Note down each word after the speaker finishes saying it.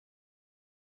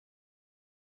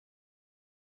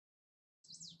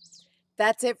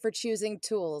That's it for choosing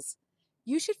tools.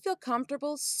 You should feel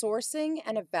comfortable sourcing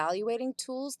and evaluating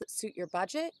tools that suit your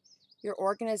budget, your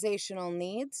organizational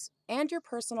needs, and your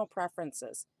personal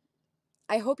preferences.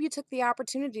 I hope you took the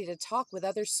opportunity to talk with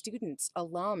other students,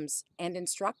 alums, and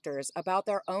instructors about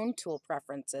their own tool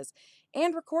preferences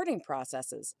and recording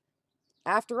processes.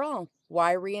 After all,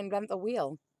 why reinvent the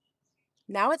wheel?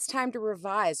 Now it's time to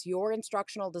revise your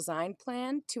instructional design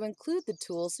plan to include the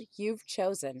tools you've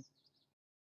chosen.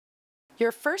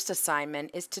 Your first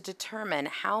assignment is to determine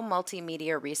how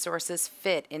multimedia resources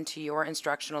fit into your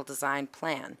instructional design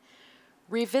plan.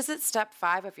 Revisit step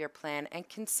 5 of your plan and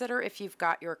consider if you've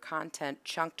got your content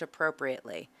chunked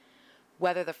appropriately,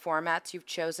 whether the formats you've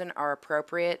chosen are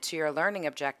appropriate to your learning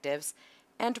objectives,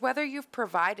 and whether you've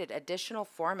provided additional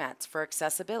formats for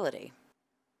accessibility.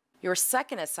 Your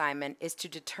second assignment is to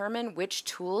determine which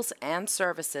tools and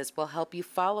services will help you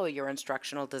follow your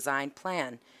instructional design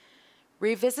plan.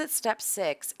 Revisit step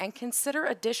 6 and consider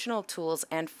additional tools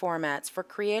and formats for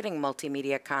creating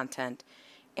multimedia content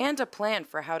and a plan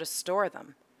for how to store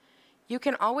them. You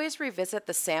can always revisit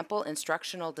the sample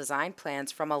instructional design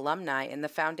plans from alumni in the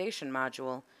Foundation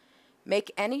module.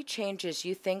 Make any changes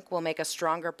you think will make a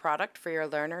stronger product for your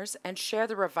learners and share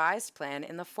the revised plan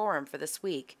in the forum for this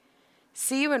week.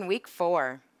 See you in week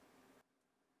 4.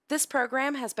 This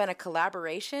program has been a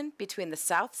collaboration between the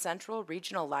South Central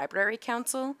Regional Library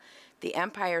Council, the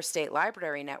Empire State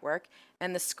Library Network,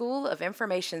 and the School of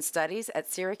Information Studies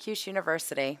at Syracuse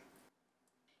University.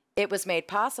 It was made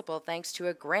possible thanks to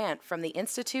a grant from the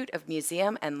Institute of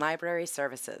Museum and Library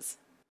Services.